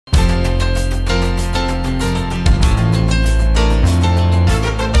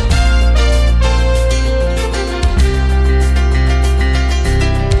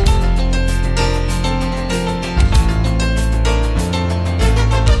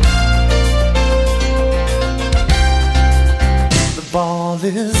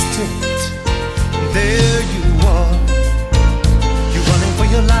this tilt. There you are, you're running for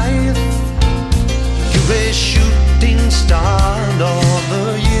your life. You're a shooting star, and all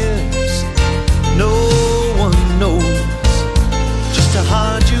the years no one knows just how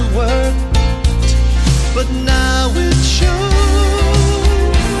hard you worked, but now it shows.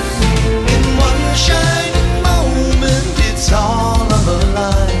 In one shining moment, it's all on the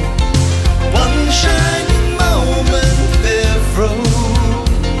line. One shining moment, they're frozen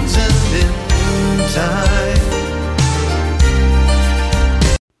in time.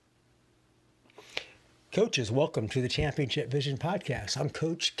 Coaches, welcome to the Championship Vision Podcast. I'm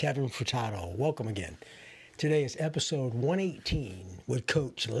Coach Kevin Furtado. Welcome again. Today is episode 118 with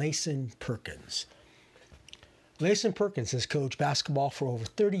Coach Lason Perkins. Lason Perkins has coached basketball for over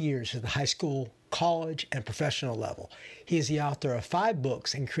 30 years at the high school, college, and professional level. He is the author of 5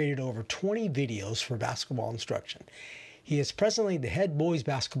 books and created over 20 videos for basketball instruction. He is presently the head boys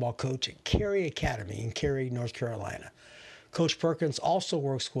basketball coach at Cary Academy in Cary, North Carolina. Coach Perkins also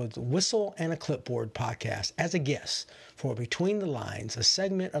works with Whistle and a Clipboard podcast as a guest for Between the Lines, a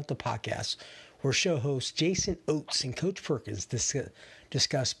segment of the podcast where show hosts Jason Oates and Coach Perkins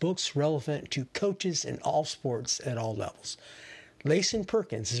discuss books relevant to coaches in all sports at all levels. Lason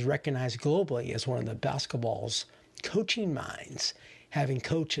Perkins is recognized globally as one of the basketball's coaching minds, having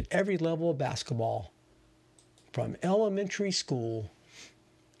coached at every level of basketball from elementary school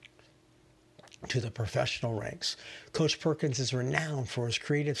to the professional ranks. Coach Perkins is renowned for his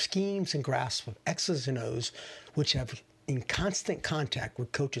creative schemes and grasp of X's and O's, which have in constant contact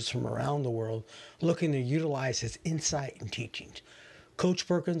with coaches from around the world looking to utilize his insight and teachings. Coach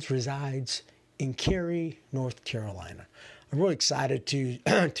Perkins resides in Cary, North Carolina. I'm really excited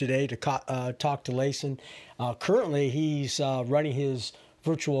today to talk to Lason. Currently, he's running his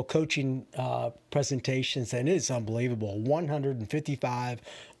virtual coaching presentations, and it's unbelievable. 155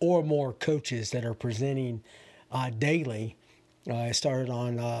 or more coaches that are presenting daily. I started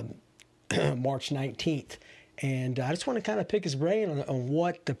on March 19th, and I just want to kind of pick his brain on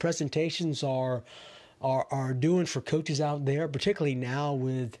what the presentations are doing for coaches out there, particularly now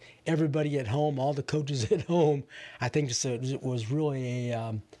with everybody at home, all the coaches at home. I think it was really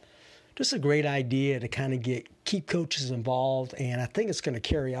just a great idea to kind of keep coaches involved, and I think it's going to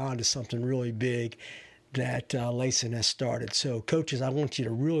carry on to something really big that Lason has started. So, coaches, I want you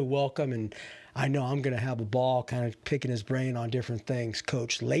to really welcome, and I know I'm going to have a ball kind of picking his brain on different things,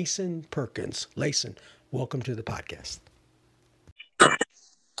 Coach Lason Perkins. Lason, welcome to the podcast.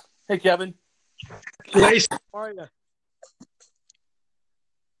 Hey, Kevin. Lason, How are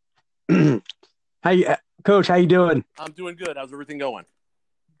you? Coach, how you doing? I'm doing good. How's everything going?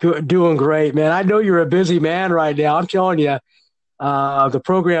 Good, doing great, man. I know you're a busy man right now. I'm telling you, the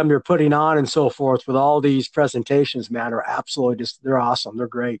program you're putting on and so forth with all these presentations, man, are absolutely they're awesome. They're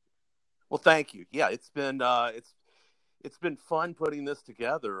great. Well, thank you. Yeah, it's been fun putting this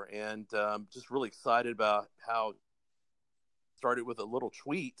together, and just really excited about how it started with a little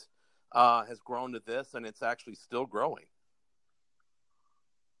tweet, has grown to this, and it's actually still growing.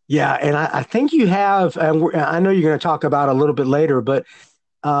 Yeah, and I think you have, and I know you're going to talk about it a little bit later, but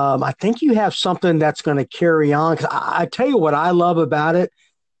I think you have something that's going to carry on. Because I tell you what I love about it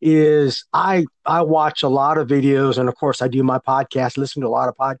is I watch a lot of videos, and of course I do my podcast, listen to a lot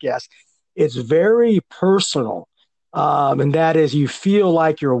of podcasts. It's very personal, and that is you feel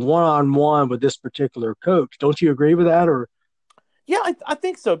like you're one-on-one with this particular coach. Don't you agree with that? Or Yeah, I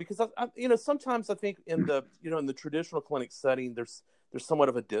think so, because I sometimes I think in the traditional clinic setting there's somewhat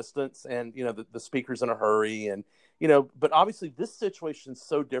of a distance, and the speaker's in a hurry, and but obviously this situation is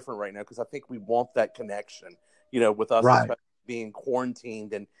so different right now, because I think we want that connection, with us, right, being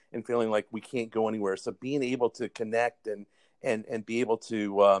quarantined and feeling like we can't go anywhere. So being able to connect and be able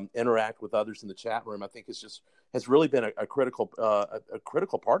to interact with others in the chat room, I think has really been a critical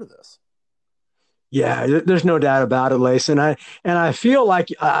part of this. Yeah, there's no doubt about it, Lason. I feel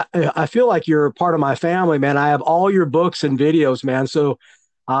like you're a part of my family, man. I have all your books and videos, man. So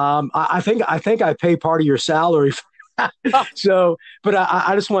I think I pay part of your salary. So, but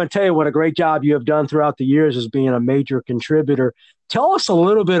I just want to tell you what a great job you have done throughout the years as being a major contributor. Tell us a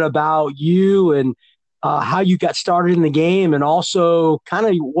little bit about you and how you got started in the game, and also kind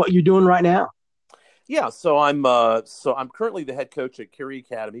of what you're doing right now. Yeah, so I'm currently the head coach at Cary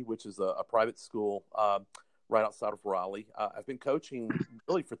Academy, which is a private school right outside of Raleigh. I've been coaching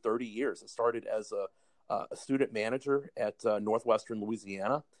really for 30 years. I started as a student manager at Northwestern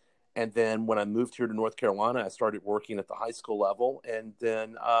Louisiana, and then when I moved here to North Carolina, I started working at the high school level, and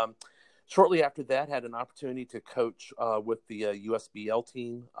then shortly after that, had an opportunity to coach with the USBL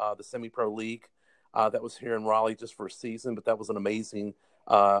team, the semi-pro league that was here in Raleigh just for a season, but that was an amazing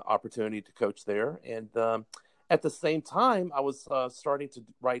opportunity to coach there. And at the same time, I was starting to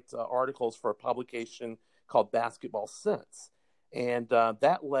write articles for a publication called Basketball Sense, and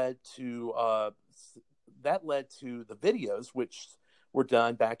that led to the videos, which were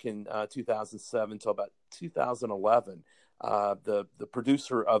done back in 2007 till about 2011. The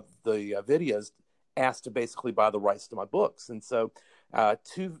producer of the videos asked to basically buy the rights to my books, and so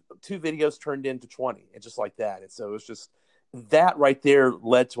two videos turned into 20, and just like that. And so it was just that right there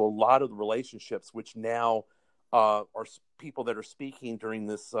led to a lot of the relationships, which now are people that are speaking during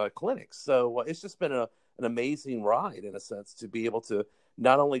this clinic. So it's just been an amazing ride, in a sense, to be able to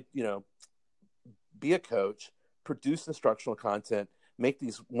not only be a coach, produce instructional content, make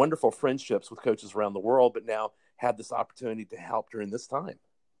these wonderful friendships with coaches around the world, but now have this opportunity to help during this time.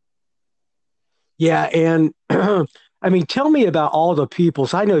 Yeah, and I mean, tell me about all the people.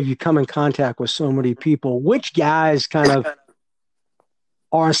 So I know you come in contact with so many people. Which guys kind of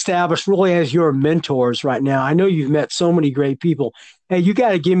are established really as your mentors right now? I know you've met so many great people. Hey, you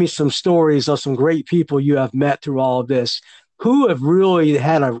got to give me some stories of some great people you have met through all of this who have really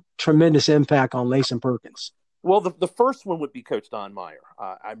had a tremendous impact on Lason Perkins. Well, the first one would be Coach Don Meyer.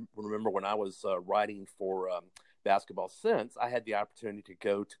 I remember when I was writing for Basketball Sense, I had the opportunity to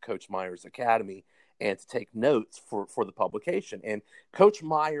go to Coach Meyer's academy and to take notes for the publication. And Coach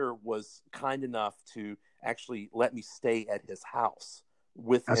Meyer was kind enough to actually let me stay at his house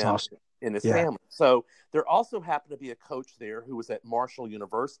with That's him awesome. and his Yeah. family. So there also happened to be a coach there who was at Marshall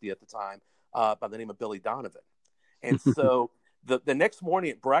University at the time by the name of Billy Donovan. And so the next morning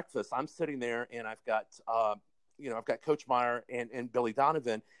at breakfast, I'm sitting there and I've got Coach Meyer and Billy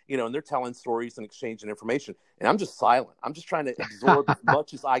Donovan, and they're telling stories and exchanging information. And I'm just silent. I'm just trying to absorb as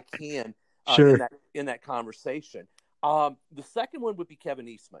much as I can Sure. in that conversation. The second one would be Kevin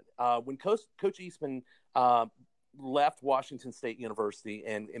Eastman. When Coach Eastman left Washington State University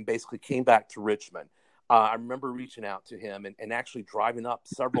and basically came back to Richmond, I remember reaching out to him and actually driving up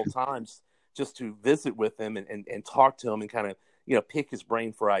several times just to visit with him and talk to him and kind of, pick his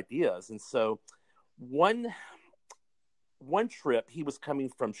brain for ideas. And so one trip he was coming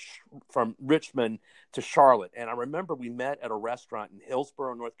from Richmond to Charlotte. And I remember we met at a restaurant in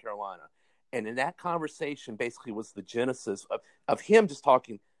Hillsborough, North Carolina. And in that conversation basically was the genesis of him just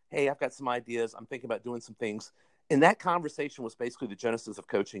talking, hey, I've got some ideas. I'm thinking about doing some things. And that conversation was basically the genesis of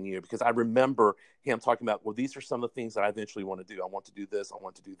Coaching You, because I remember him talking about, well, these are some of the things that I eventually want to do. I want to do this. I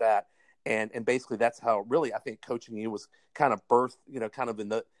want to do that. And basically that's how really I think Coaching You was kind of birthed, kind of in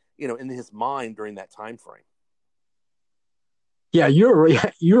the, in his mind during that time frame. Yeah, you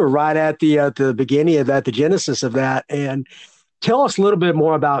were right at the beginning of that, the genesis of that. And tell us a little bit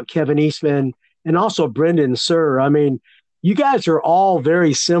more about Kevin Eastman and also Brendan Sir. I mean, you guys are all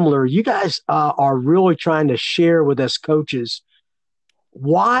very similar. You guys are really trying to share with us coaches.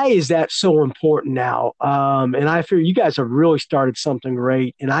 Why is that so important now? And I feel you guys have really started something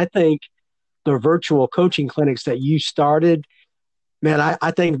great. And I think the virtual coaching clinics that you started, man,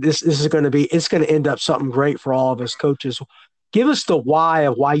 I think this is going to it's going to end up something great for all of us coaches. Give us the why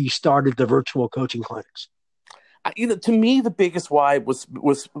of why you started the virtual coaching clinics. To me, the biggest why was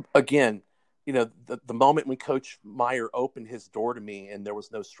again, the moment when Coach Meyer opened his door to me and there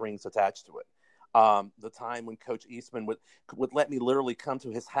was no strings attached to it. The time when Coach Eastman would let me literally come to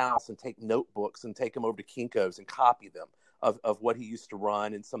his house and take notebooks and take them over to Kinko's and copy them of what he used to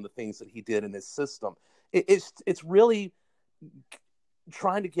run and some of the things that he did in his system. It's really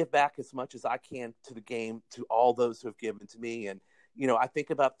trying to give back as much as I can to the game, to all those who have given to me. And, I think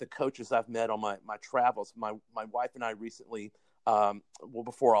about the coaches I've met on my travels. My wife and I recently,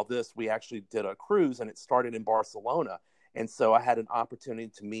 before all this, we actually did a cruise and it started in Barcelona. And so I had an opportunity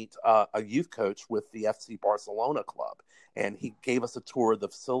to meet a youth coach with the FC Barcelona club, and he gave us a tour of the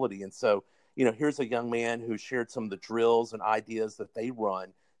facility. And so, here's a young man who shared some of the drills and ideas that they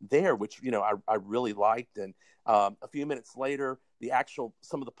run there, which, I really liked. And a few minutes later,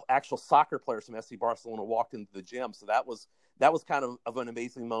 some of the actual soccer players from FC Barcelona walked into the gym. So that was kind of an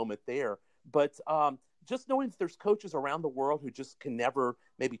amazing moment there. But just knowing that there's coaches around the world who just can never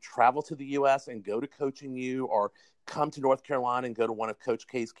maybe travel to the U.S. and go to Coaching You, or come to North Carolina and go to one of Coach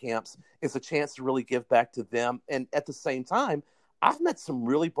K's camps, is a chance to really give back to them. And at the same time, I've met some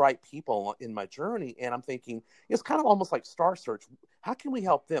really bright people in my journey, and I'm thinking it's kind of almost like Star Search. How can we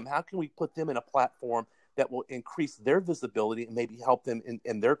help them? How can we put them in a platform that will increase their visibility and maybe help them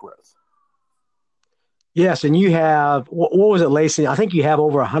in their growth? Yes, and you have, what was it, Lason? I think you have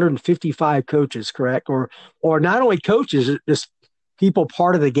over 155 coaches, correct? Or not only coaches, just people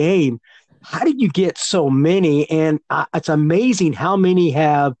part of the game. How did you get so many? And it's amazing how many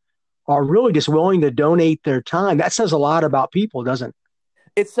are really just willing to donate their time. That says a lot about people, doesn't it?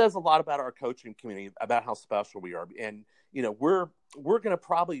 It says a lot about our coaching community, about how special we are. And, we're going to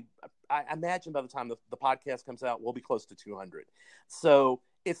probably, I imagine by the time the podcast comes out, we'll be close to 200. So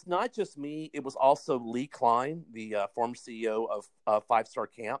it's not just me. It was also Lee Klein, the former CEO of Five Star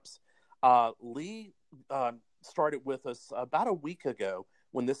Camps. Lee started with us about a week ago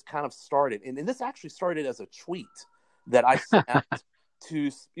when this kind of started. And this actually started as a tweet that I sent out to,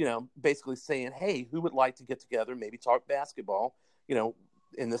 basically saying, hey, who would like to get together, maybe talk basketball,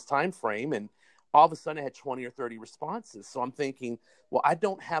 in this time frame. And all of a sudden I had 20 or 30 responses. So I'm thinking, well, I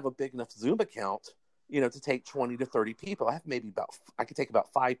don't have a big enough Zoom account, to take 20 to 30 people. I could take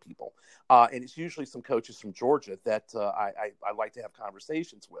about 5 people. And it's usually some coaches from Georgia that I like to have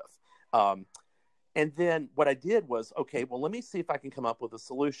conversations with. And then what I did was, okay, well, let me see if I can come up with a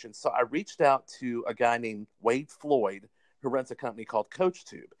solution. So I reached out to a guy named Wade Floyd, who runs a company called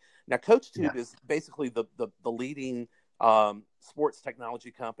CoachTube. Now, CoachTube is basically the leading sports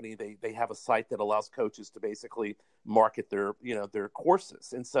technology company. They have a site that allows coaches to basically market their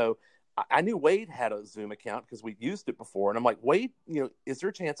courses. And so I knew Wade had a Zoom account because we'd used it before. And I'm like, Wade, is there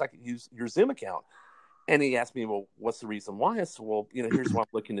a chance I could use your Zoom account? And he asked me, well, what's the reason why? I said, well, here's what I'm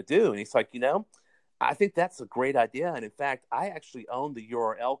looking to do. And he's like, I think that's a great idea. And in fact, I actually own the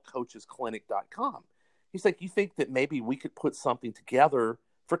URL coachesclinic.com. He's like, you think that maybe we could put something together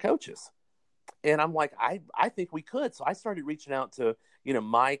for coaches? And I'm like, I think we could. So I started reaching out to,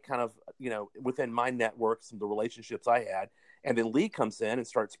 my kind of, within my networks and the relationships I had. And then Lee comes in and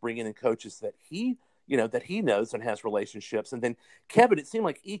starts bringing in coaches that he knows and has relationships. And then Kevin, it seemed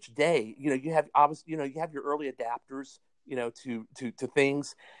like each day, you have obviously, you have your early adapters, to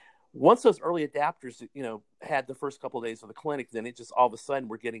things. Once those early adapters, had the first couple of days of the clinic, then it just all of a sudden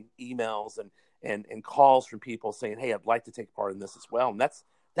we're getting emails and calls from people saying, hey, I'd like to take part in this as well. And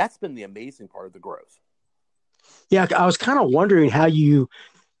that's been the amazing part of the growth. Yeah, I was kind of wondering how you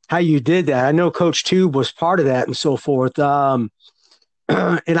did that. I know Coach Tube was part of that and so forth. And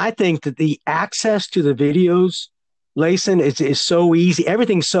I think that the access to the videos, Lason, is so easy.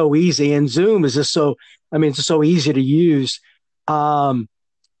 Everything's so easy, and Zoom is just it's so easy to use.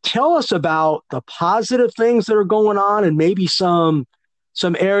 Tell us about the positive things that are going on, and maybe some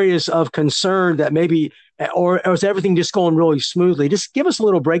areas of concern that maybe, or is everything just going really smoothly? Just give us a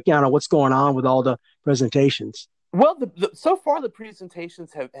little breakdown of what's going on with all the presentations. Well, so far the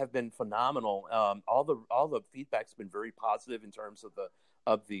presentations have been phenomenal. All the feedback's been very positive in terms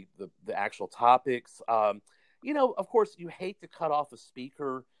of the actual topics. Of course, you hate to cut off a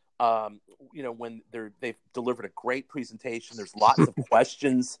speaker. When they've delivered a great presentation, there's lots of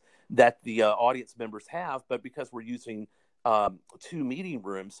questions that the audience members have, but because we're using 2 meeting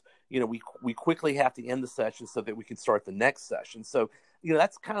rooms, we quickly have to end the session so that we can start the next session. So,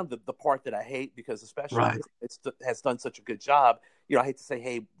 that's kind of the part that I hate, because especially it has done such a good job. I hate to say,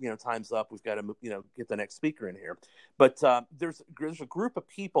 hey, time's up. We've got to, get the next speaker in here. But there's a group of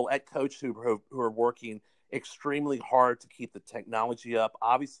people at CoachTube who are working extremely hard to keep the technology up.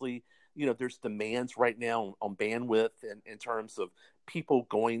 Obviously, there's demands right now on bandwidth and in terms of people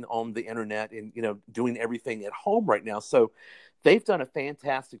going on the internet and, doing everything at home right now. So they've done a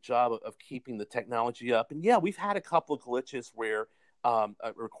fantastic job of keeping the technology up. And yeah, we've had a couple of glitches where a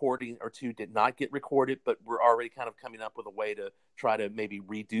recording or two did not get recorded, but we're already kind of coming up with a way to try to maybe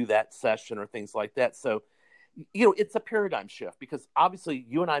redo that session or things like that. So, it's a paradigm shift, because obviously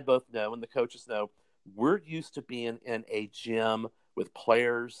you and I both know, and the coaches know, we're used to being in a gym with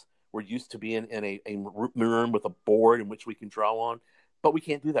players. We're used to being in a room with a board in which we can draw on, but we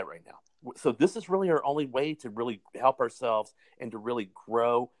can't do that right now. So this is really our only way to really help ourselves and to really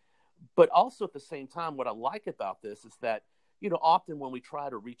grow. But also at the same time, what I like about this is that, often when we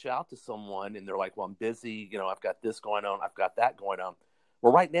try to reach out to someone and they're like, well, I'm busy, I've got this going on, I've got that going on.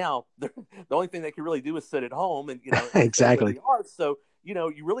 Well, right now, the only thing they can really do is sit at home and, exactly. So,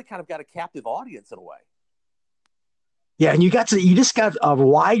 you really kind of got a captive audience in a way. Yeah, and you just got a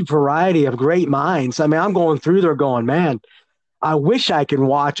wide variety of great minds. I mean, I'm going through there going, man, I wish I could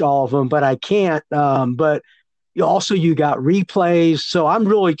watch all of them, but I can't. But you got replays. So I'm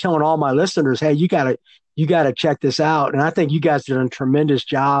really telling all my listeners, hey, you gotta check this out. And I think you guys did a tremendous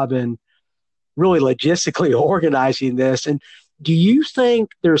job in really logistically organizing this. And do you think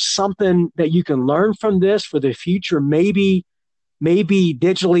there's something that you can learn from this for the future? Maybe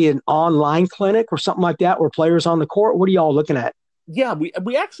digitally an online clinic or something like that, where players on the court. What are y'all looking at? Yeah, we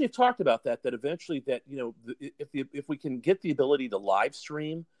actually have talked about that eventually that, if we can get the ability to live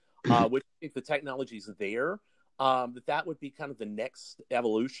stream, which if the technology is there, that would be kind of the next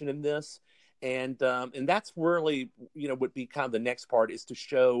evolution in this. And that's really, would be kind of the next part, is to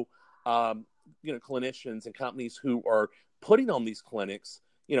show, clinicians and companies who are putting on these clinics,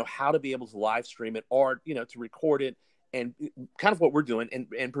 how to be able to live stream it or, to record it and kind of what we're doing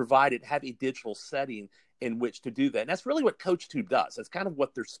and provide it, have a digital setting in which to do that. And that's really what CoachTube does. That's kind of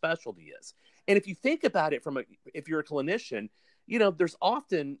what their specialty is. And if you think about it if you're a clinician, there's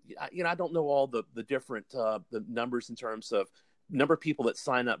often, I don't know all the different the numbers in terms of number of people that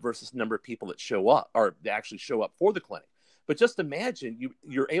sign up versus number of people that show up or they actually show up for the clinic. But just imagine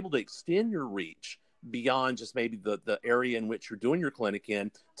you're able to extend your reach beyond just maybe the area in which you're doing your clinic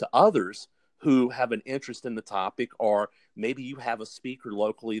in to others who have an interest in the topic, or maybe you have a speaker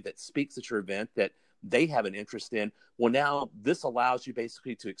locally that speaks at your event that they have an interest in. Well, now this allows you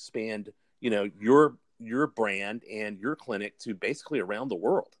basically to expand, your brand and your clinic to basically around the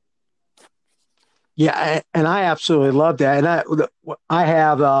world. Yeah, and I absolutely love that. And I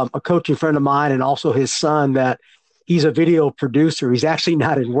have a coaching friend of mine and also his son that he's a video producer. He's actually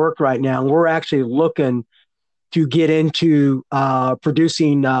not in work right now. And we're actually looking to get into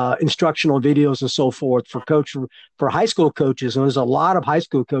producing instructional videos and so forth for high school coaches. And there's a lot of high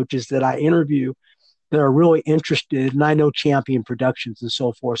school coaches that I interview that are really interested, and I know Champion Productions and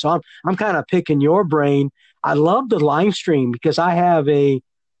so forth. So I'm kind of picking your brain. I love the live stream because I have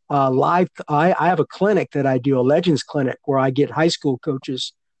I have a clinic that I do, a Legends clinic, where I get high school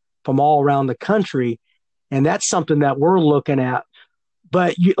coaches from all around the country, and that's something that we're looking at.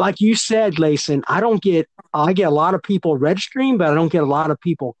 But like you said, Lason, I get a lot of people registering, but I don't get a lot of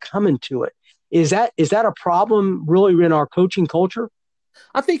people coming to it. Is that a problem really in our coaching culture?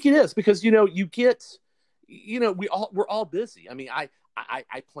 I think it is because, you get, we're all busy. I mean,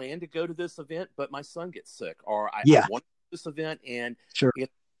 I plan to go to this event, but my son gets sick, or I want this event and sure.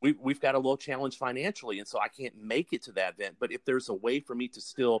 We've got a little challenge financially. And so I can't make it to that event. But if there's a way for me to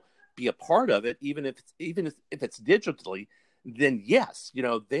still be a part of it, even if it's digitally, then yes,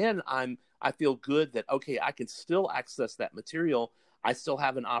 then I feel good that, okay, I can still access that material. I still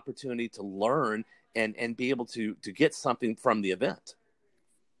have an opportunity to learn and be able to get something from the event.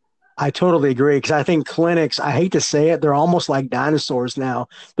 I totally agree because I think clinics, I hate to say it, they're almost like dinosaurs now.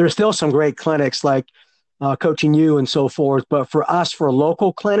 There's still some great clinics like Coaching You and so forth. But for us, for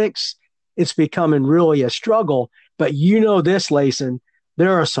local clinics, it's becoming really a struggle. But this, Lason,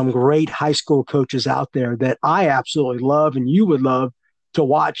 there are some great high school coaches out there that I absolutely love and you would love to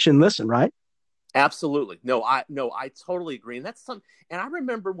watch and listen, right? Absolutely. No, I totally agree. And that's something. And I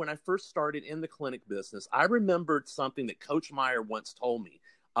remember when I first started in the clinic business, I remembered something that Coach Meyer once told me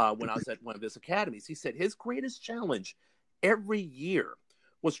when I was at one of his academies. He said his greatest challenge every year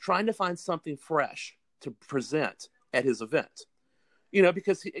was trying to find something fresh to present at his event.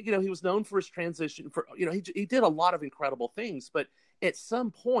 Because he was known for his transition. He did a lot of incredible things, but at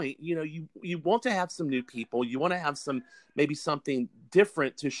some point, you want to have some new people. You want to have maybe something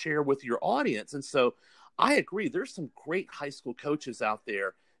different to share with your audience. And so I agree. There's some great high school coaches out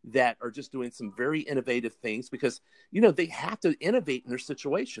there that are just doing some very innovative things because, they have to innovate in their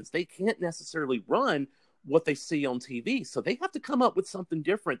situations. They can't necessarily run what they see on TV. So they have to come up with something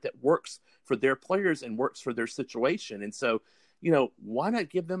different that works for their players and works for their situation. And so, why not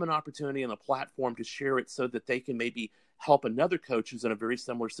give them an opportunity and a platform to share it so that they can maybe help another coach who's in a very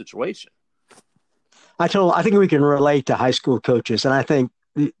similar situation? I think we can relate to high school coaches, and I think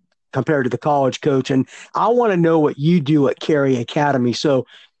compared to the college coach, and I want to know what you do at Cary Academy. So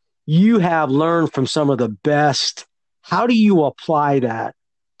you have learned from some of the best. How do you apply that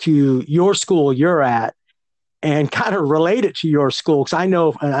to your school you're at and kind of relate it to your school? Because I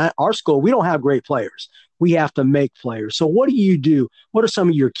know in our school, we don't have great players. We have to make players. So what do you do? What are some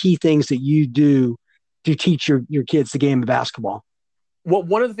of your key things that you do to teach your kids the game of basketball? Well,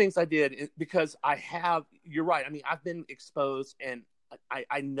 one of the things I did, because you're right. I mean, I've been exposed and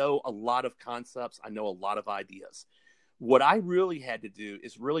I know a lot of concepts. I know a lot of ideas. What I really had to do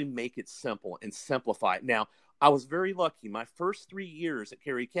is really make it simple and simplify it. Now, I was very lucky. My first 3 years at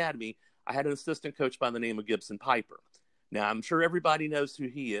Cary Academy, I had an assistant coach by the name of Gibson Piper. Now, I'm sure everybody knows who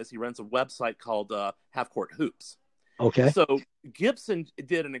he is. He runs a website called Half Court Hoops. Okay. So Gibson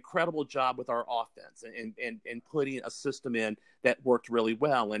did an incredible job with our offense and putting a system in that worked really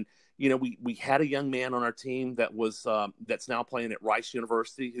well. And, we had a young man on our team that was that's now playing at Rice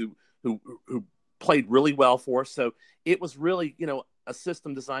University who played really well for us. So it was really, a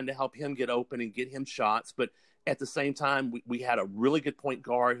system designed to help him get open and get him shots. But at the same time, we had a really good point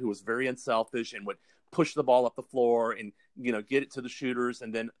guard who was very unselfish and would push the ball up the floor and, get it to the shooters.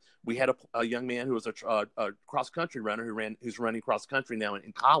 And then we had a young man who was a cross-country runner who's running cross-country now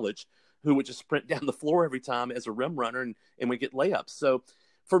in college, who would just sprint down the floor every time as a rim runner and we get layups. So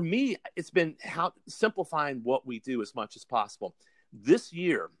for me, it's been simplifying what we do as much as possible. This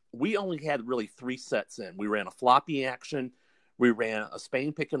year, we only had really 3 sets in. We ran a floppy action, we ran a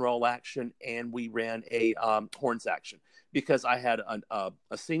Spain pick and roll action, and we ran a horns action, because I had a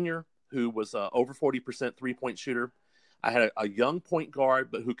senior who was over 40% three-point shooter. I had a young point guard,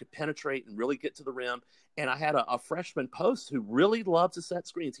 but who could penetrate and really get to the rim. And I had a freshman post who really loved to set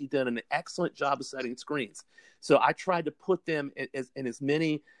screens. He did an excellent job of setting screens. So I tried to put them in as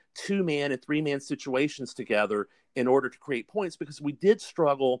many 2-man and 3-man situations together in order to create points, because we did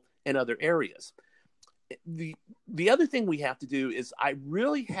struggle in other areas. The other thing we have to do is I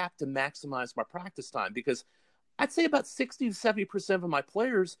really have to maximize my practice time, because I'd say about 60 to 70% of my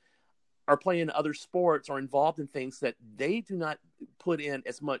players are playing other sports or involved in things that they do not put in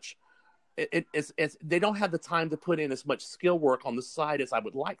as much. As they don't have the time to put in as much skill work on the side as I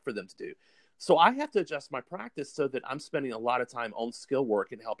would like for them to do. So I have to adjust my practice so that I'm spending a lot of time on skill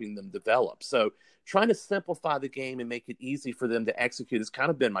work and helping them develop. So trying to simplify the game and make it easy for them to execute has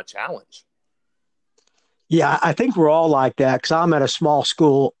kind of been my challenge. Yeah, I think we're all like that, because I'm at a small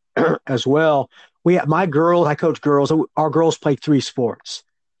school as well. I coach girls. Our girls play 3 sports.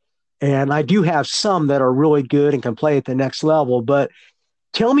 And I do have some that are really good and can play at the next level. But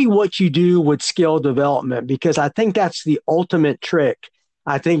tell me what you do with skill development, because I think that's the ultimate trick,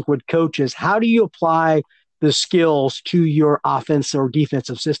 I think, with coaches. How do you apply the skills to your offensive or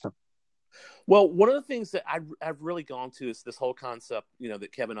defensive system? Well, one of the things that I've really gone to is this whole concept,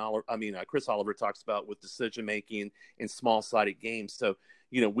 that Chris Oliver talks about with decision making in small-sided games. So,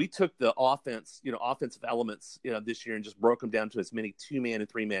 we took the offensive elements, this year, and just broke them down to as many 2-man and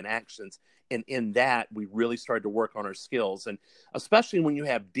 3-man actions. And in that, we really started to work on our skills. And especially when you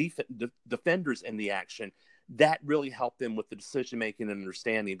have defenders in the action, that really helped them with the decision making and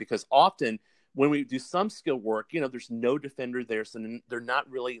understanding, because often when we do some skill work, there's no defender there. So they're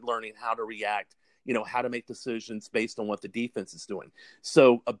not really learning how to react, how to make decisions based on what the defense is doing.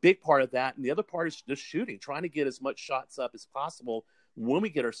 So a big part of that. And the other part is just shooting, trying to get as much shots up as possible when we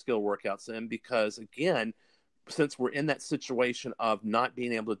get our skill workouts in, because again, since we're in that situation of not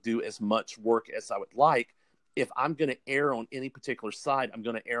being able to do as much work as I would like, if I'm going to err on any particular side, I'm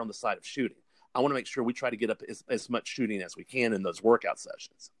going to err on the side of shooting. I want to make sure we try to get up as much shooting as we can in those workout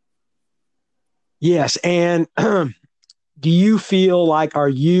sessions. Yes. And do you feel like, are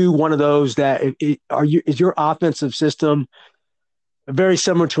you one of those that is your offensive system very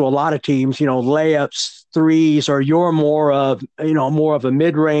similar to a lot of teams, layups, threes, or you're more of a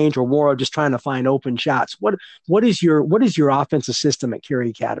mid-range, or more of just trying to find open shots? What is your offensive system at Cary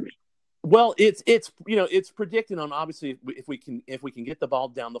Academy? Well, it's predicting on, obviously, if we can get the ball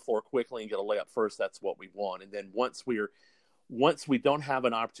down the floor quickly and get a layup first, that's what we want. And then once we don't have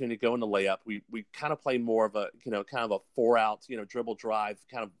an opportunity to go in the layup, we kind of play more of a kind of a 4-out dribble drive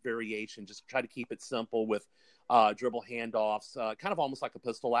kind of variation. Just try to keep it simple with dribble handoffs, kind of almost like a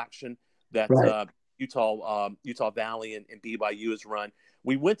pistol action that Right. Utah Valley and BYU has run.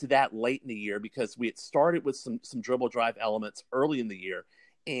 We went to that late in the year because we had started with some dribble drive elements early in the year,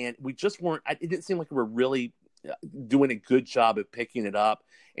 and we just weren't. It didn't seem like we were really doing a good job of picking it up,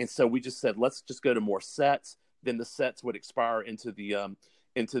 and so we just said, let's just go to more sets. Then the sets would expire into the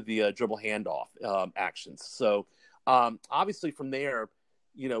dribble handoff actions. So obviously from there,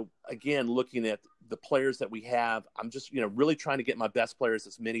 again, looking at the players that we have, I'm just, really trying to get my best players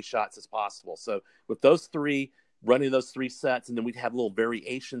as many shots as possible. So with those 3, running those 3 sets, and then we'd have little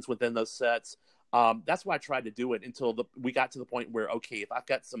variations within those sets. That's why I tried to do it until we got to the point where, okay, if I've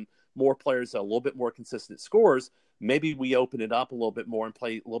got some more players that are a little bit more consistent scores, maybe we open it up a little bit more and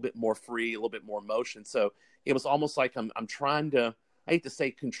play a little bit more free, a little bit more motion. So it was almost like I'm trying to, I hate to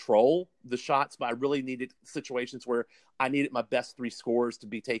say control the shots, but I really needed situations where I needed my best 3 scorers to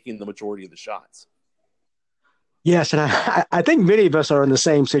be taking the majority of the shots. Yes, and I think many of us are in the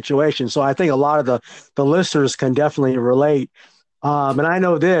same situation. So I think a lot of the listeners can definitely relate. And I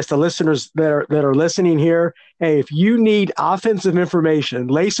know this, the listeners that are listening here, hey, if you need offensive information,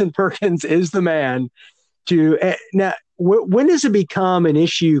 Lason Perkins is the man to. Now, when does it become an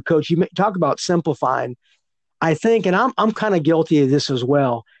issue, Coach? You talk about simplifying. I think, and I'm kind of guilty of this as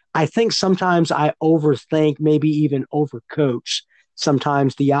well. I think sometimes I overthink, maybe even overcoach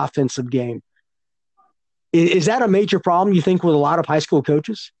sometimes the offensive game. Is that a major problem, you think, with a lot of high school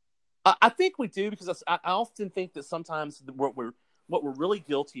coaches? I think we do, because I often think that sometimes what we're really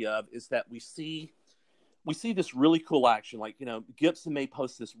guilty of is that we see this really cool action. Like, Gibson may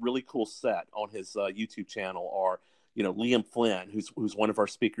post this really cool set on his YouTube channel, or, Liam Flynn, who's one of our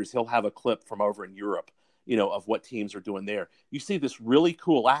speakers, he'll have a clip from over in Europe, of what teams are doing there. You see this really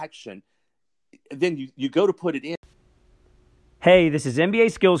cool action, then you go to put it in. Hey, this is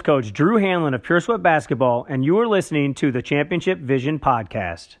NBA skills coach Drew Hanlon of Pure Sweat Basketball, and you are listening to the Championship Vision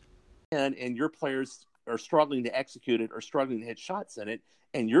Podcast. And your players are struggling to execute it or struggling to hit shots in it,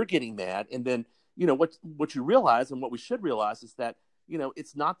 and you're getting mad. And then, what you realize and what we should realize is that,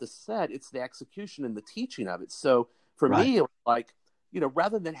 it's not the set, it's the execution and the teaching of it. So for me, it was like,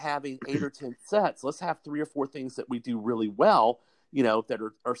 rather than having 8 or 10 sets, let's have 3 or 4 things that we do really well,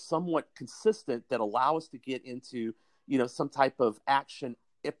 that are somewhat consistent that allow us to get into, some type of action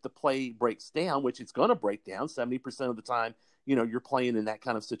if the play breaks down, which it's going to break down 70% of the time. You're playing in that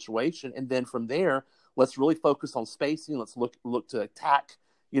kind of situation. And then from there, let's really focus on spacing. Let's look to attack.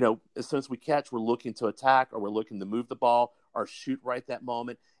 As soon as we catch, we're looking to attack, or we're looking to move the ball or shoot right that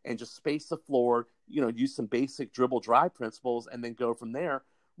moment, and just space the floor, use some basic dribble drive principles, and then go from there,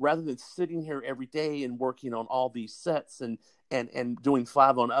 rather than sitting here every day and working on all these sets and doing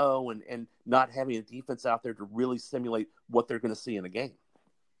 5-on-0 and not having a defense out there to really simulate what they're going to see in a game.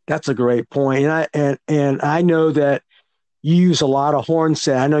 That's a great point. And I know that you use a lot of horn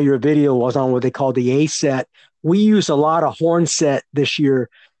set. I know your video was on what they call the A set. We use a lot of horn set this year.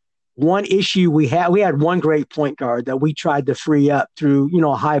 One issue we had one great point guard that we tried to free up through,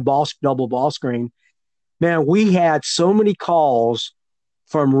 a high double ball screen. Man, we had so many calls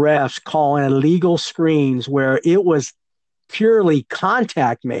from refs calling illegal screens where it was purely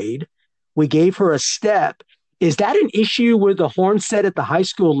contact made. We gave her a step. Is that an issue with the horn set at the high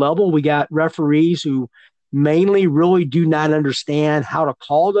school level? We got referees who mainly really do not understand how to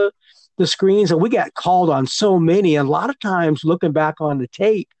call the screens, and we got called on so many. And a lot of times, looking back on the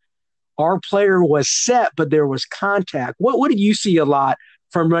tape, our player was set, but there was contact. What did you see a lot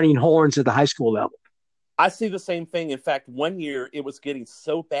from running horns at the high school level? I see the same thing. In fact, one year it was getting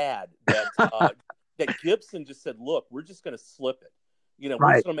so bad that that Gibson just said, "Look, we're just going to slip it.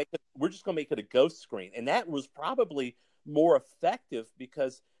 We're just going to make it a ghost screen," and that was probably more effective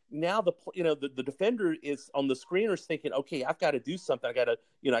because now the defender is on the screeners thinking, "Okay, I've got to do something. I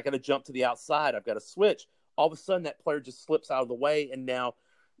got to jump to the outside. I've got to switch." All of a sudden, that player just slips out of the way, and now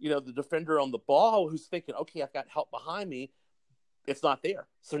the defender on the ball who's thinking, "Okay, I've got help behind me." It's not there.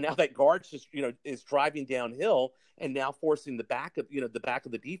 So now that guard just, is driving downhill and now forcing the back of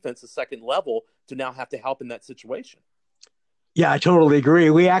the defense, the second level, to now have to help in that situation. Yeah, I totally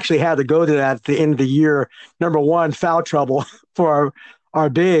agree. We actually had to go to that at the end of the year. Number one, foul trouble for our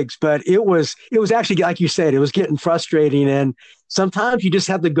bigs, but it was actually, like you said, it was getting frustrating. And sometimes you just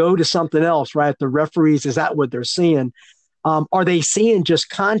have to go to something else, right? The referees, is that what they're seeing? Are they seeing just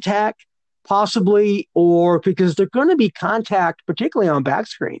contact? Possibly, or because they're going to be contact, particularly on back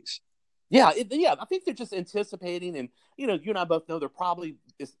screens. Yeah. I think they're just anticipating, and you and I both know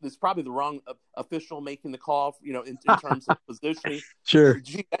it's probably the wrong official making the call. In terms of positioning. Sure,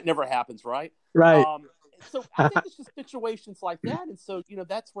 that never happens, right? Right. So I think it's just situations like that, and so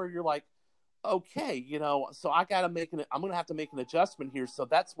that's where you're like, okay, so I'm going to have to make an adjustment here. So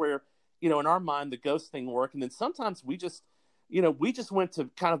that's where in our mind the ghost thing worked, and then sometimes we just went to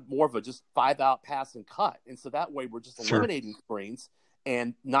kind of more of a just 5-out pass and cut. And so that way we're just eliminating screens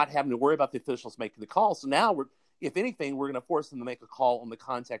and not having to worry about the officials making the call. So now if anything, we're going to force them to make a call on the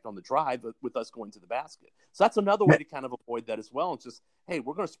contact on the drive with us going to the basket. So that's another way to kind of avoid that as well. It's just, hey,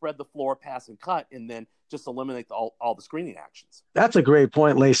 we're going to spread the floor, pass and cut, and then just eliminate all the screening actions. That's a great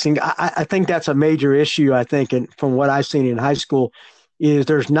point, Lason. I think that's a major issue, I think, and from what I've seen in high school, is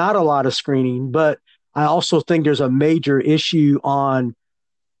there's not a lot of screening, but I also think there's a major issue on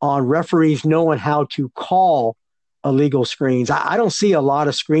referees knowing how to call illegal screens. I don't see a lot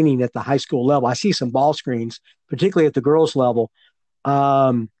of screening at the high school level. I see some ball screens, particularly at the girls' level.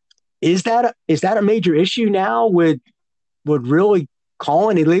 Is that a major issue now with really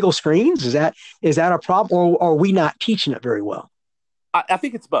calling illegal screens? Is that a problem, or are we not teaching it very well? I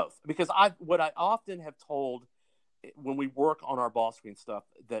think it's both, because what I often have told when we work on our ball screen stuff,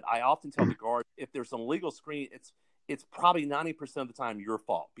 that I often tell the guard, if there's an illegal screen, it's probably 90% of the time your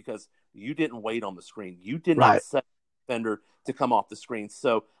fault, because you didn't wait on the screen. You did not set the defender to come off the screen.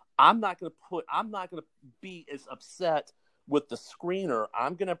 So I'm not going to be as upset with the screener.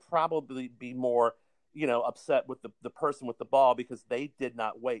 I'm going to probably be more, upset with the person with the ball, because they did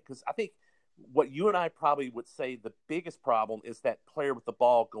not wait. Because I think what you and I probably would say the biggest problem is that player with the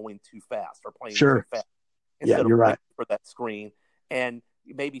ball going too fast or playing too fast. Instead you're of right. for that screen, and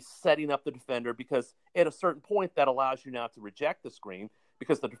maybe setting up the defender, because at a certain point that allows you now to reject the screen,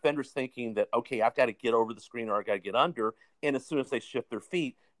 because the defender's thinking that, okay, I've got to get over the screen or I got to get under. And as soon as they shift their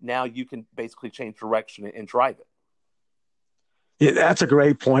feet, now you can basically change direction and drive it. Yeah, that's a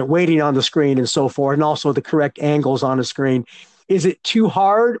great point. Waiting on the screen and so forth, and also the correct angles on the screen. Is it too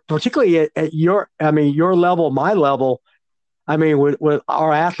hard, particularly at your level, my level? I mean, with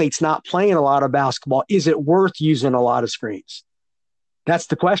our athletes not playing a lot of basketball, is it worth using a lot of screens? That's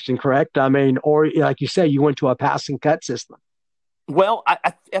the question, correct? I mean, or like you say, you went to a pass and cut system. Well,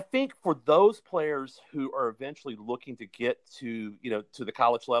 I think for those players who are eventually looking to get to to the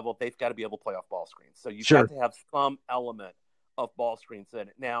college level, they've got to be able to play off ball screens. So you've Sure. got to have some element of ball screens in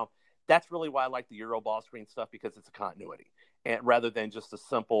it. Now, that's really why I like the Euro ball screen stuff, because it's a continuity, and rather than just a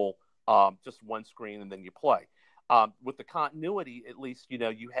simple just one screen and then you play. With the continuity, at least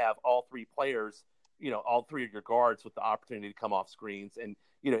you have all three players, all three of your guards with the opportunity to come off screens, and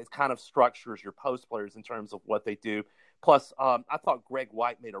it kind of structures your post players in terms of what they do. Plus, I thought Greg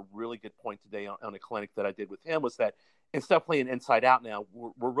White made a really good point today on a clinic that I did with him, was that instead of playing inside out now, we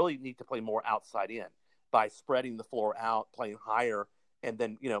really need to play more outside in by spreading the floor out, playing higher, and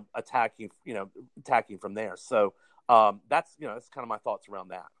then attacking from there. So that's kind of my thoughts around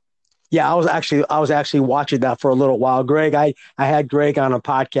that. Yeah, I was actually watching that for a little while. Greg, I had Greg on a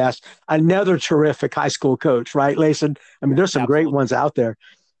podcast, another terrific high school coach, right, Lason? I mean, there's some great Absolutely. ones out there.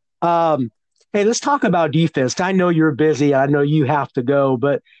 Hey, let's talk about defense. I know you're busy. I know you have to go,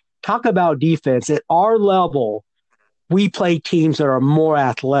 but talk about defense. At our level, we play teams that are more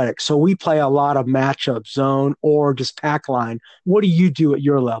athletic. So we play a lot of matchup zone or just pack line. What do you do at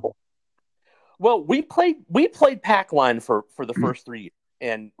your level? Well, we played pack line for the first 3 years,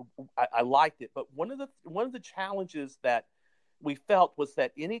 and I liked it. But one of the challenges that we felt was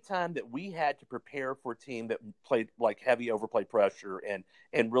that anytime that we had to prepare for a team that played like heavy overplay pressure and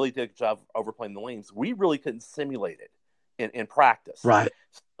really did a job of overplaying the lanes, we really couldn't simulate it in practice. Right.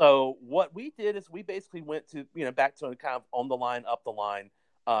 So what we did is we basically went to back to a kind of on the line, up the line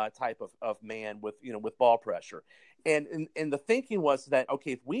type of man with ball pressure, and the thinking was that,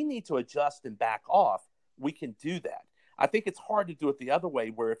 okay, if we need to adjust and back off, we can do that. I think it's hard to do it the other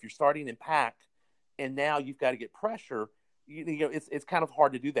way, where if you're starting in pack and now you've got to get pressure, it's kind of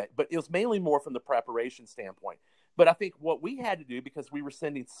hard to do that. But it was mainly more from the preparation standpoint. But I think what we had to do, because we were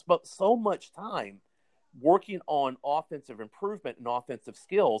spending so much time working on offensive improvement and offensive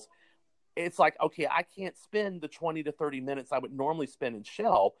skills, it's like, okay, I can't spend the 20 to 30 minutes I would normally spend in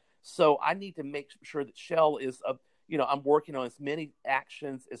shell. So I need to make sure that shell is, I'm working on as many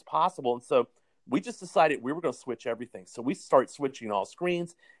actions as possible. And so we just decided we were going to switch everything. So we started switching all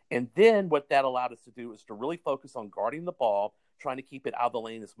screens. And then what that allowed us to do is to really focus on guarding the ball, trying to keep it out of the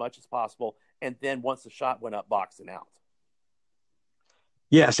lane as much as possible. And then once the shot went up, boxing out.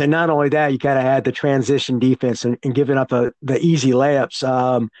 Yes, and not only that, you got to add the transition defense and giving up the easy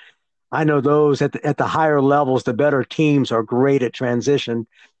layups. I know those at the higher levels, the better teams are great at transition.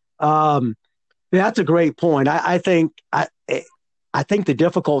 Um, that's a great point. I think the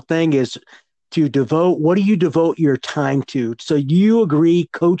difficult thing is to devote. What do you devote your time to? So you agree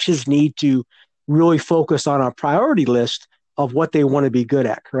coaches need to really focus on a priority list of what they want to be good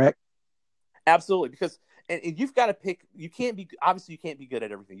at, correct? Absolutely, because and you've got to pick. You can't be good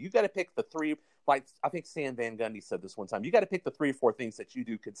at everything. You've got to pick the three. Like I think Stan Van Gundy said this one time. You got to pick the 3 or 4 things that you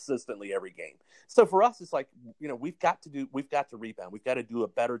do consistently every game. So for us, it's like we've got to rebound. We've got to do a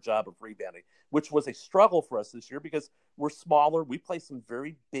better job of rebounding, which was a struggle for us this year because we're smaller. We play some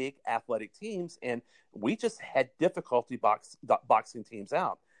very big athletic teams, and we just had difficulty boxing teams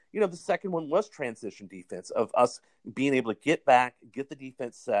out. The second one was transition defense, of us being able to get back, get the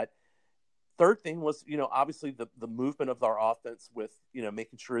defense set. Third thing was, obviously the movement of our offense with,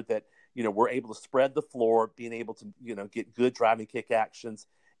 making sure that, we're able to spread the floor, being able to, get good driving kick actions.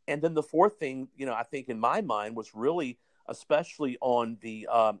 And then the fourth thing, I think in my mind was really, especially on the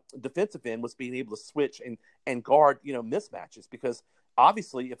defensive end, was being able to switch and guard, mismatches, because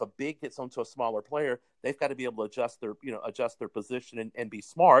obviously if a big gets onto a smaller player, they've got to be able to adjust their position and be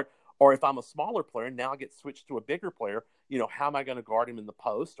smart. Or if I'm a smaller player, now I get switched to a bigger player, how am I going to guard him in the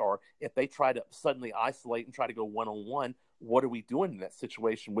post? Or if they try to suddenly isolate and try to go one-on-one, what are we doing in that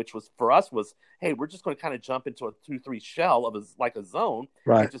situation? Which was, for us, was, hey, we're just going to kind of jump into a 2-3 shell of like a zone,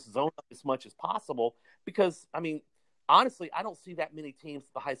 Right. and just zone up as much as possible. Because, I mean, honestly, I don't see that many teams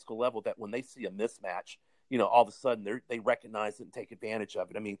at the high school level that when they see a mismatch, all of a sudden they recognize it and take advantage of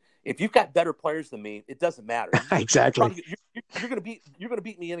it. I mean, if you've got better players than me, it doesn't matter. Exactly. You're going to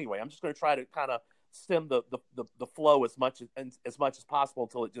beat me anyway. I'm just going to try to kind of stem the flow as much as possible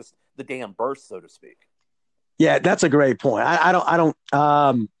until it just the dam bursts, so to speak. Yeah, that's a great point. I don't.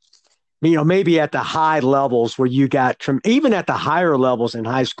 Maybe at the high levels where you got even at the higher levels in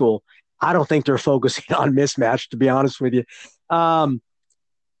high school, I don't think they're focusing on mismatch, to be honest with you.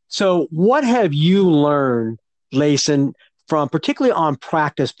 So what have you learned, Lason, from, particularly on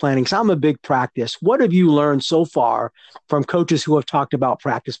practice planning? Because I'm a big practice. What have you learned so far from coaches who have talked about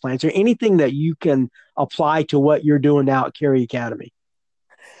practice plans? Is there anything that you can apply to what you're doing now at Cary Academy?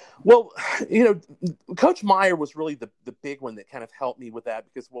 Well, Coach Meyer was really the big one that kind of helped me with that,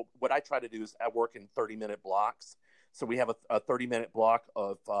 because what I try to do is I work in 30-minute blocks. So we have a 30-minute block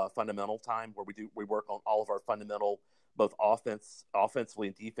of fundamental time where we work on all of our fundamental, both offensively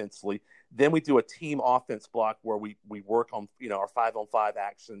and defensively. Then we do a team offense block where we work on our 5-on-5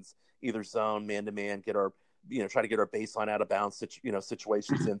 actions, either zone, man to man, try to get our baseline out of bounds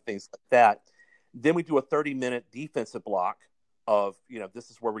situations and things like that. Then we do a 30-minute defensive block of this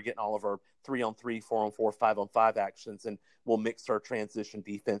is where we're getting all of our 3-on-3, 4-on-4, 5-on-5 actions, and we'll mix our transition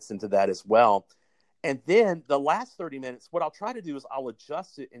defense into that as well. And then the last 30 minutes, what I'll try to do is I'll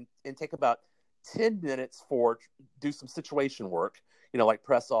adjust it and take about 10 minutes do some situation work, like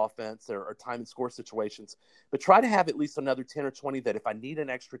press offense or time and score situations, but try to have at least another 10 or 20 that if I need an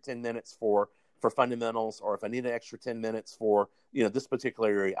extra 10 minutes for fundamentals, or if I need an extra 10 minutes for, this particular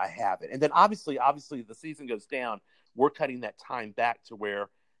area, I have it. And then obviously the season goes down, we're cutting that time back to where,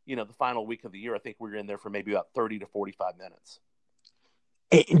 the final week of the year, I think we're in there for maybe about 30 to 45 minutes.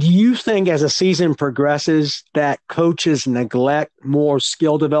 Do you think as a season progresses that coaches neglect more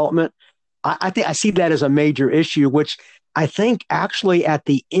skill development? I think I see that as a major issue, which I think actually at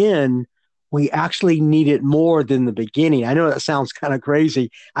the end, we actually need it more than the beginning. I know that sounds kind of crazy.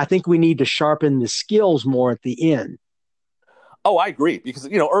 I think we need to sharpen the skills more at the end. Oh, I agree. Because,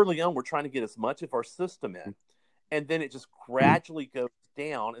 early on, we're trying to get as much of our system in, and then it just gradually goes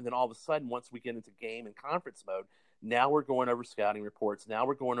down. And then all of a sudden, once we get into game and conference mode, now we're going over scouting reports. Now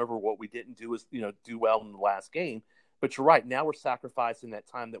we're going over what we didn't do do well in the last game. But you're right. Now we're sacrificing that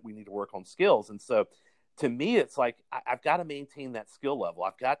time that we need to work on skills. And so to me, it's like I've got to maintain that skill level.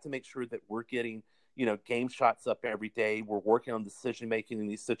 I've got to make sure that we're getting, game shots up every day. We're working on decision making in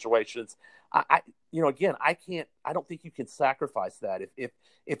these situations. I don't think you can sacrifice that.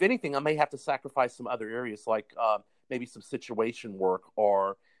 If anything, I may have to sacrifice some other areas, like maybe some situation work,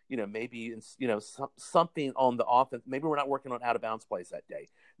 or maybe something on the offense. Maybe we're not working on out of bounds plays that day,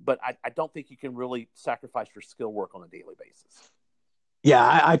 but I don't think you can really sacrifice your skill work on a daily basis.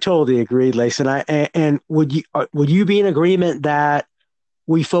 Yeah, I totally agree, Lason. And would you be in agreement that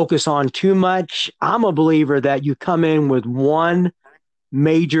we focus on too much? I'm a believer that you come in with one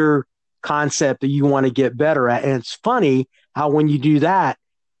major concept that you want to get better at, and it's funny how when you do that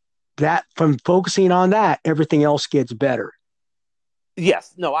from focusing on that, everything else gets better.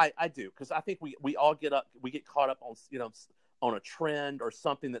 Yes, no, I do, because I think we all get caught up on on a trend or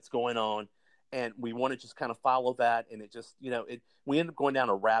something that's going on, and we want to just kind of follow that, and it just we end up going down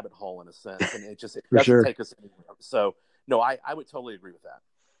a rabbit hole in a sense, and it doesn't take us anywhere. So no, I would totally agree with that.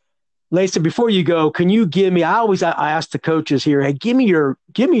 Lason, before you go, can you give me? I ask the coaches here, hey, give me your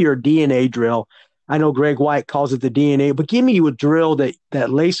DNA drill. I know Greg White calls it the DNA, but give me a drill that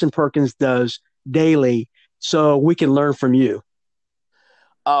Lason Perkins does daily, so we can learn from you.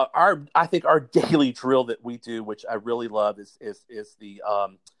 I think our daily drill that we do, which I really love, is the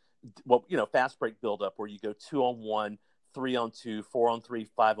fast break build up, where you go 2-on-1, 3-on-2, 4-on-3,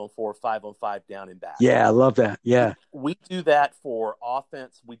 5-on-4, 5-on-5 down and back. Yeah, I love that. Yeah, we do that for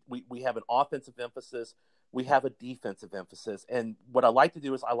offense. We have an offensive emphasis. We have a defensive emphasis, and what I like to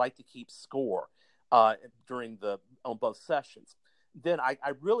do is I like to keep score on both sessions. Then I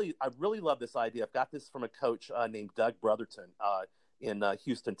really love this idea. I've got this from a coach named Doug Brotherton in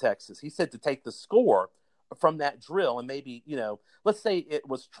Houston, Texas. He said to take the score from that drill, and maybe, let's say it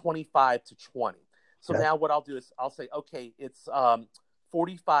was 25-20. So now what I'll do is I'll say, okay, it's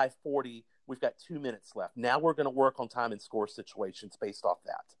 45-40. We've got 2 minutes left. Now we're going to work on time and score situations based off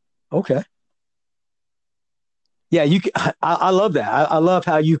that. Okay. Yeah, I love that. I love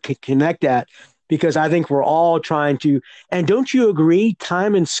how you can connect that, because I think we're all trying to, and don't you agree,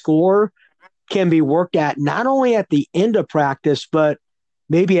 time and score can be worked at not only at the end of practice, but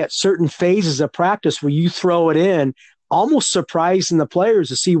maybe at certain phases of practice where you throw it in, almost surprising the players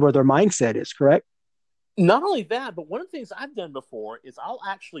to see where their mindset is, correct? Not only that, but one of the things I've done before is I'll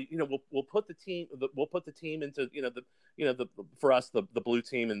actually, we'll put the team into, for us, the blue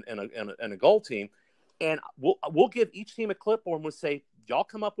team and a gold team. And we'll give each team a clipboard, and we'll say, y'all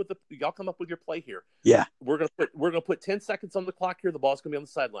come up with your play here. Yeah. We're gonna put 10 seconds on the clock here. The ball's gonna be on the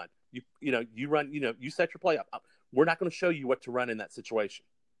sideline. You run, you set your play up. We're not gonna show you what to run in that situation.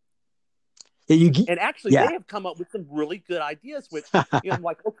 And actually, they have come up with some really good ideas, which I'm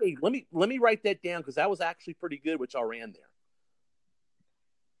like, okay, let me write that down, because that was actually pretty good, which I ran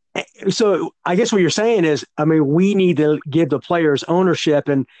there. So I guess what you're saying is, we need to give the players ownership,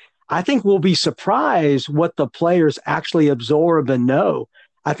 and I think we'll be surprised what the players actually absorb and know.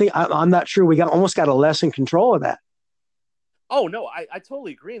 I'm not sure we almost got a lessen control of that. Oh no, I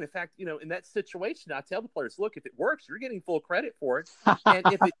totally agree. And in fact, in that situation, I tell the players, look, if it works, you're getting full credit for it. And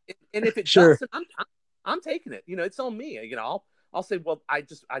if it Sure. doesn't, I'm taking it. It's on me. I'll say, well, I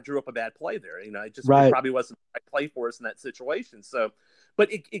drew up a bad play there. It probably wasn't the right play for us in that situation. So,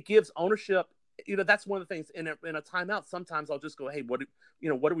 but it gives ownership. That's one of the things in a timeout. Sometimes I'll just go, hey, what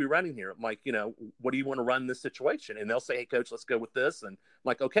are we running here? I'm like, what do you want to run in this situation? And they'll say, hey, coach, let's go with this. And I'm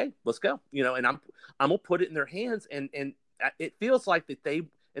like, okay, let's go. And I'm gonna put it in their hands, and it feels like that they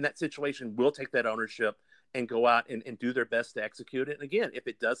in that situation will take that ownership and go out and do their best to execute it. And again, if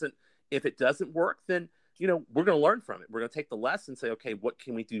it doesn't work, then we're going to learn from it. We're going to take the lesson and say, okay, what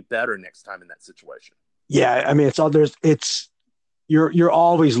can we do better next time in that situation? Yeah, I mean, you're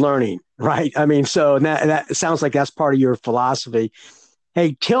always learning, right? I mean, so that sounds like that's part of your philosophy.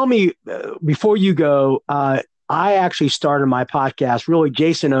 Hey, tell me before you go, I actually started my podcast. Really,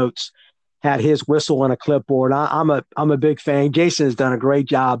 Jason Oates had his whistle and a clipboard. I'm a big fan. Jason has done a great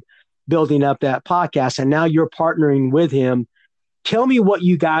job building up that podcast, and now you're partnering with him. Tell me what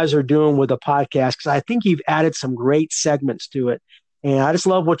you guys are doing with the podcast, because I think you've added some great segments to it, and I just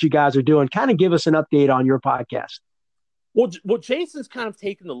love what you guys are doing. Kind of give us an update on your podcast. Well, Jason's kind of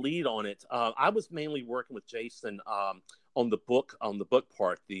taken the lead on it. I was mainly working with Jason on the book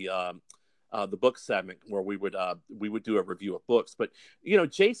part, the book segment where we would do a review of books. But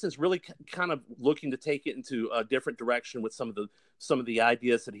Jason's really kind of looking to take it into a different direction with some of the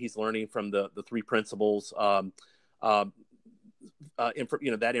ideas that he's learning from the three principles.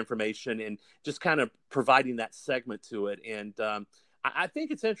 That information, and just kind of providing that segment to it. And I think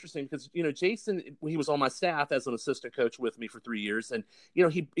it's interesting because Jason, he was on my staff as an assistant coach with me for 3 years, and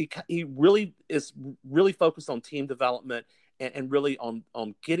he really is really focused on team development and really on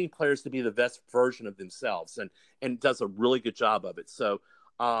getting players to be the best version of themselves, and does a really good job of it. So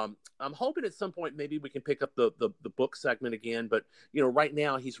I'm hoping at some point maybe we can pick up the book segment again. But right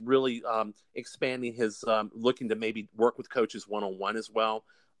now he's really expanding his looking to maybe work with coaches one-on-one as well.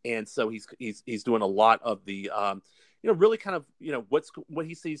 And so he's doing a lot of the really kind of what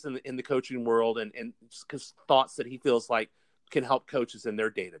he sees in the coaching world, and just thoughts that he feels like can help coaches in their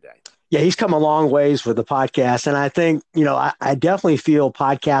day-to-day. Yeah, he's come a long ways with the podcast, and I think I definitely feel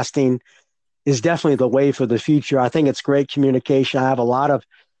podcasting is definitely the way for the future. I think it's great communication. I have a lot of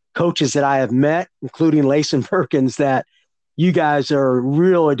coaches that I have met, including Lason Perkins, that you guys are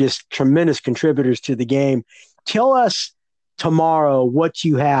really just tremendous contributors to the game. Tell us tomorrow what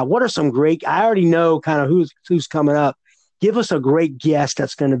you have. What are some great, I already know kind of who's coming up. Give us a great guest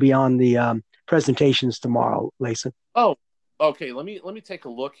that's going to be on the presentations tomorrow, Lason. Oh, okay. Let me take a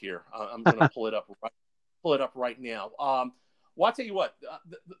look here. I'm going to pull it up right now. Well, I'll tell you what,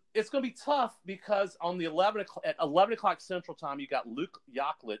 it's going to be tough because on the 11 o'clock Central Time, you got Luke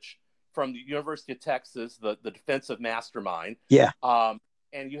Yaklich from the University of Texas, the defensive mastermind. Yeah.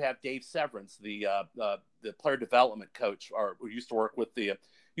 And you have Dave Severance, the player development coach, or who used to work with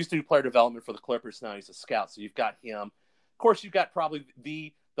used to do player development for the Clippers. Now he's a scout. So you've got him. Of course, you've got probably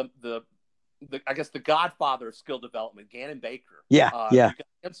the I guess the godfather of skill development, Gannon Baker. Yeah. You got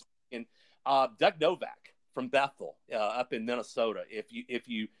him, and Doug Novak from Bethel up in Minnesota. If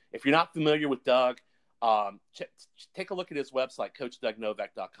you're not familiar with Doug, take a look at his website,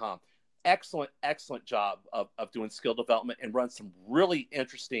 coachdugnovak.com. Excellent job of doing skill development, and runs some really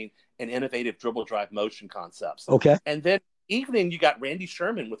interesting and innovative dribble drive motion concepts. Okay. And then evening, you got Randy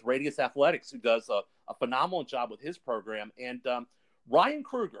Sherman with Radius Athletics, who does a phenomenal job with his program. And Ryan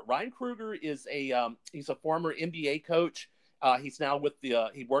Kruger is he's a former NBA coach. He's now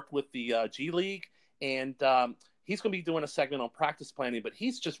he worked with the G League. And he's going to be doing a segment on practice planning, but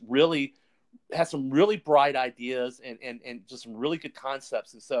he's just really has some really bright ideas and just some really good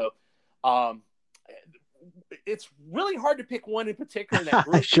concepts. And so it's really hard to pick one in particular in that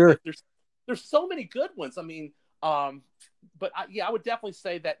group. Sure. There's so many good ones. I mean, but I would definitely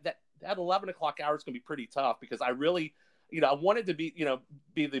say that 11 o'clock hour is going to be pretty tough, because I really, I wanted to be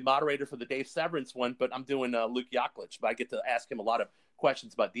the moderator for the Dave Severance one, but I'm doing Luke Yaklich, but I get to ask him a lot of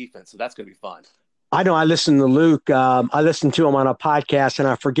questions about defense. So that's going to be fun. I know I listened to Luke. I listened to him on a podcast, and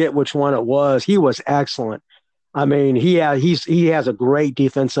I forget which one it was. He was excellent. I mean, he has a great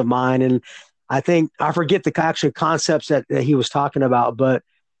defensive mind, and I forget the actual concepts that he was talking about, but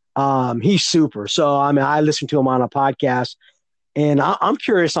he's super. So, I mean, I listened to him on a podcast, and I'm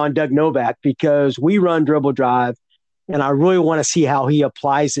curious on Doug Novak, because we run dribble drive, and I really want to see how he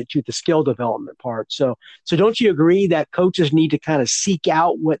applies it to the skill development part. So don't you agree that coaches need to kind of seek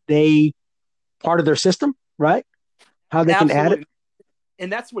out what part of their system, right? How they can add it?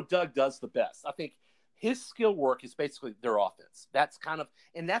 And that's what Doug does the best. I think his skill work is basically their offense. That's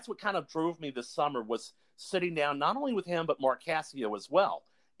what kind of drove me this summer, was sitting down not only with him but Mark Cassio as well,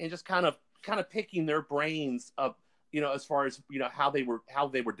 and just kind of picking their brains up, as far as how they were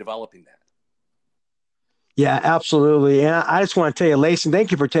developing that. Yeah, absolutely. And I just want to tell you, Lason,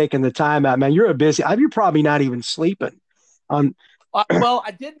 thank you for taking the time out, man. You're you're probably not even sleeping. Well,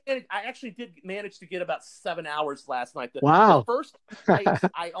 I actually did manage to get about 7 hours last night. Wow. The first nights,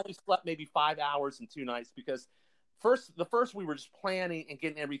 I only slept maybe 5 hours in 2 nights, because the first we were just planning and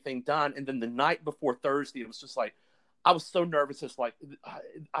getting everything done, and then the night before Thursday, it was just like I was so nervous. It's like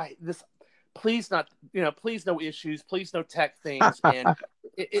please no issues, please no tech things, and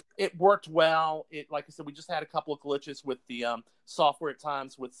it worked well. Like I said, we just had a couple of glitches with the software at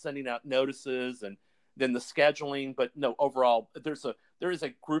times with sending out notices and then the scheduling, but no, overall there is a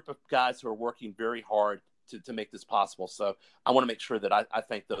group of guys who are working very hard to make this possible. So I want to make sure that I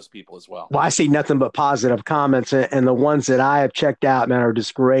thank those people as well. Well, I see nothing but positive comments, and the ones that I have checked out, man, are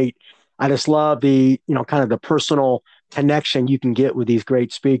just great. I just love the, kind of the personal connection you can get with these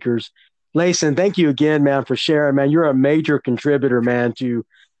great speakers. Lason, thank you again, man, for sharing, man. You're a major contributor, man, to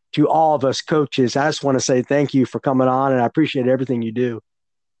all of us coaches. I just want to say thank you for coming on, and I appreciate everything you do.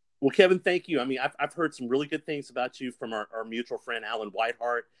 Well, Kevin, thank you. I mean, I've heard some really good things about you from our mutual friend, Alan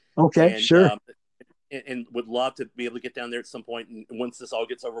Whiteheart. Okay, and, sure. And would love to be able to get down there at some point, and once this all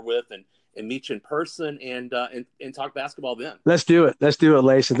gets over with, and meet you in person and talk basketball then. Let's do it,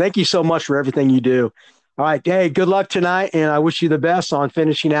 Lason. Thank you so much for everything you do. All right, hey, good luck tonight, and I wish you the best on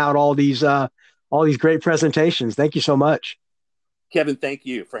finishing out all these great presentations. Thank you so much, Kevin. Thank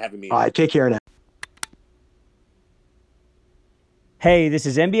you for having me. All right, take care now. Hey, this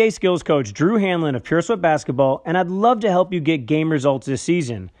is NBA skills coach Drew Hanlon of Pure Sweat Basketball, and I'd love to help you get game results this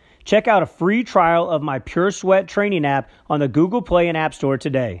season. Check out a free trial of my Pure Sweat training app on the Google Play and App Store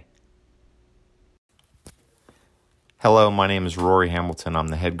today. Hello, my name is Rory Hamilton. I'm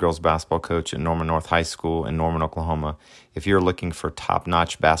the head girls basketball coach at Norman North High School in Norman, Oklahoma. If you're looking for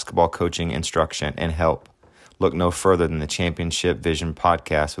top-notch basketball coaching, instruction, and help, look no further than the Championship Vision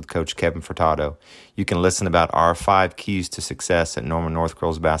podcast with Coach Kevin Furtado. You can listen about our 5 keys to success at Norman North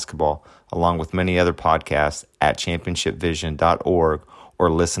Girls Basketball, along with many other podcasts at championshipvision.org, or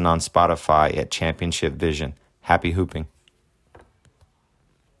listen on Spotify at Championship Vision. Happy hooping.